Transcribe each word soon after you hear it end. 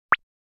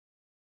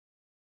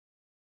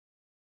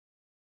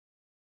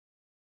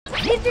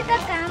मी तिथं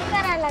काम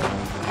करायला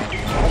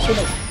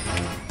लागले.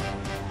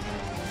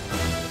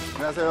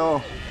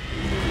 안녕하세요.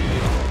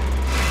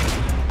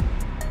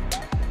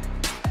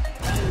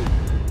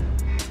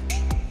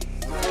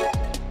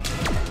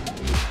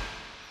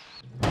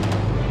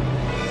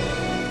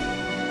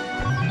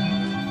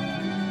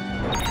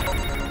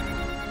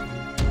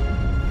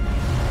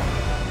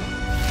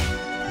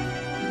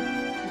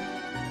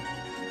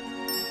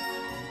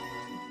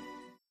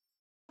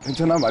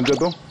 괜찮아?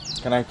 만져도?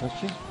 Can I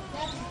touch it?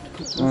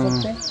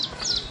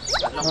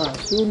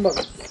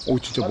 오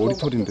진짜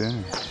머리털인데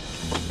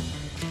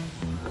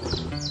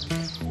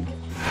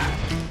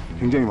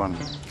굉장히 많아.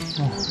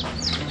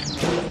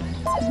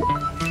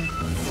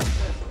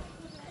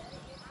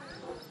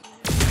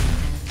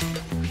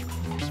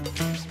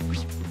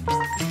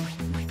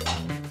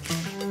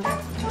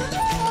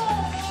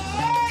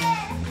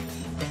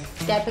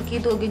 त्यापैकी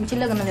दोघींची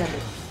लग्न झाली.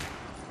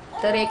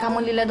 तर एका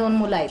मुलीला 2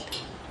 मुलं आहेत.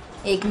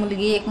 एक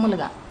मुलगी एक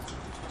मुलगा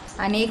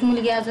आणि एक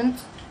मुलगी अजून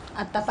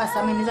आता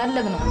 5-6 महिने झाले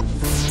लग्न.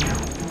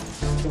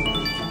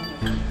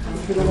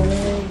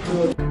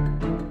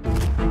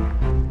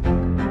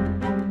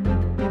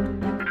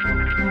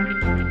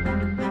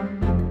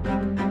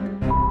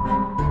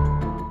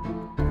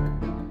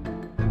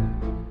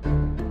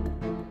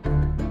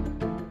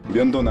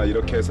 면도나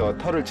이렇게 해서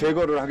털을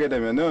제거를 하게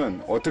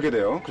되면은 어떻게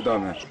돼요? 그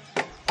다음에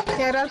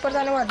हेअर परत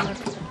आणि वाढवणार.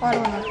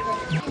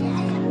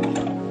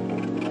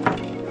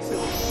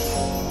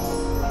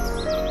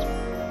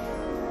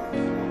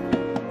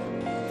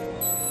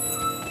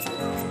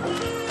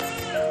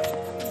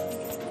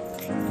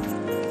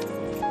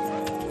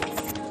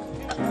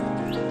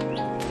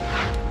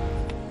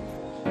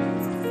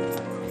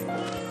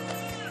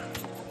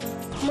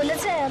 मुलं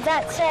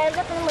शाळेत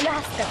जाताना मुलं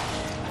हसतात.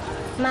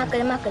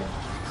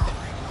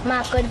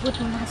 माकड भूत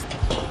म्हणून हसतात.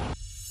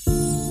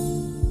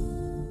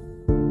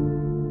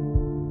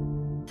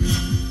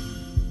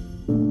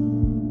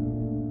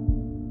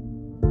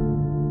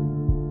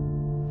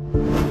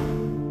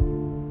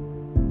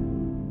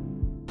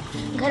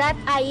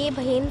 घरात आई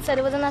बहीण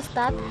सर्वजण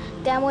असतात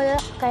त्यामुळे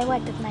काही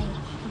वाटत नाही.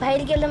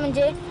 बाहेर गेलं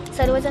म्हणजे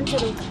सर्वजण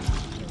फिरवतात.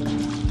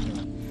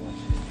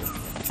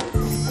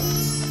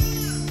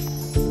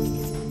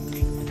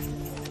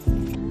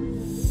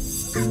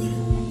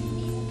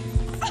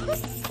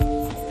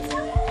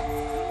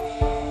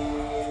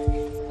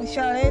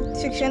 शाळेत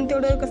शिक्षण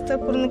तेवढं कसं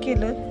पूर्ण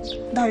केलं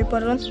 10वी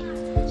पर्यंत.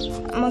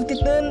 मग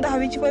तिथून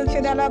 10वीची परीक्षा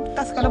द्यायला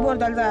तासगावला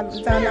बोर्डाला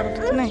जायला लागत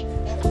होतं नाही.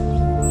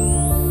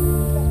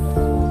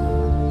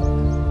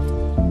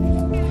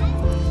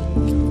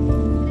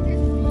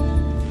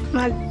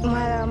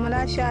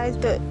 मला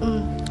शाळेत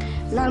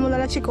लहान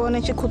मुलाला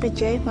शिकवण्याची खूप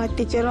इच्छा आहे. मला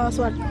टीचर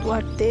असं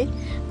वाटते.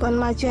 पण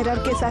माझ्या चेहऱ्यावर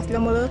केस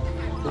असल्यामुळं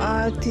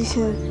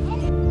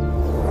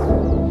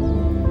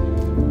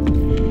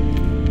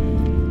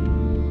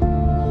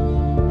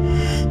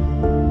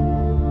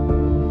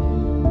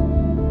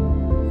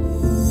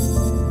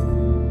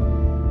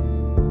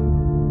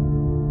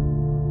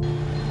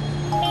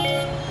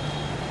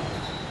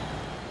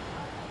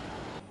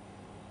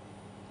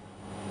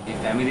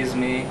फैमिलीज़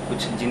में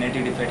कुछ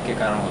जेनेटिक डिफेक्ट के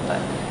कारण होता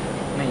है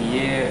नहीं.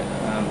 ये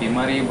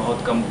बीमारी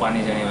बहुत कम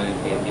पानी जाने वाली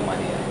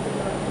बीमारी है.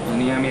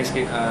 दुनिया में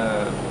इसके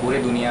पूरे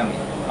दुनिया में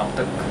अब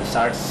तक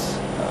 60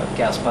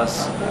 के आसपास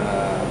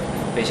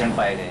पेशेंट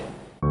पाए गए.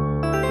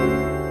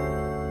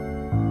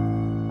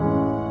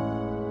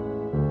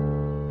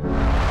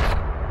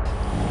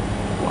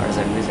 वाढ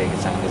झालीच आहे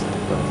चांगलीच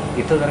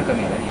इथं जरा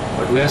कमी आहे.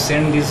 But we have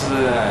send this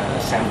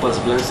samples,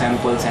 blood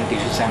samples and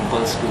tissue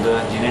samples to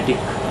the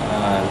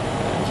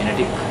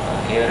genetic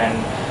hair and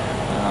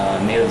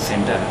nail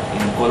center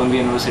in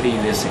Columbia University,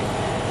 USA.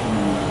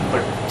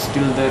 But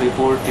still the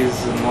report is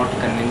not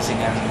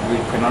convincing and we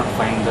cannot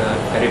find the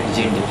correct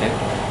gene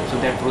defect. So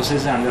that process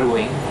is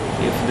undergoing.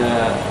 If we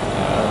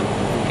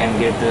can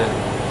get the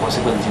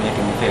possible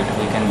genetic defect,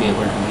 we can be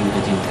able to give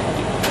the gene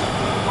therapy.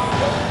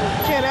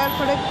 शरीरात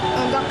फरक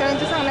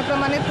डॉक्टरांच्या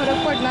सांगण्याप्रमाणे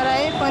फरक पडणार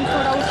आहे, पण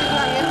थोडा उशीर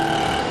लागेल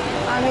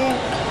आणि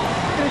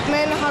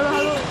ट्रीटमेंट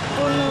हळूहळू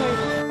पूर्ण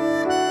होईल.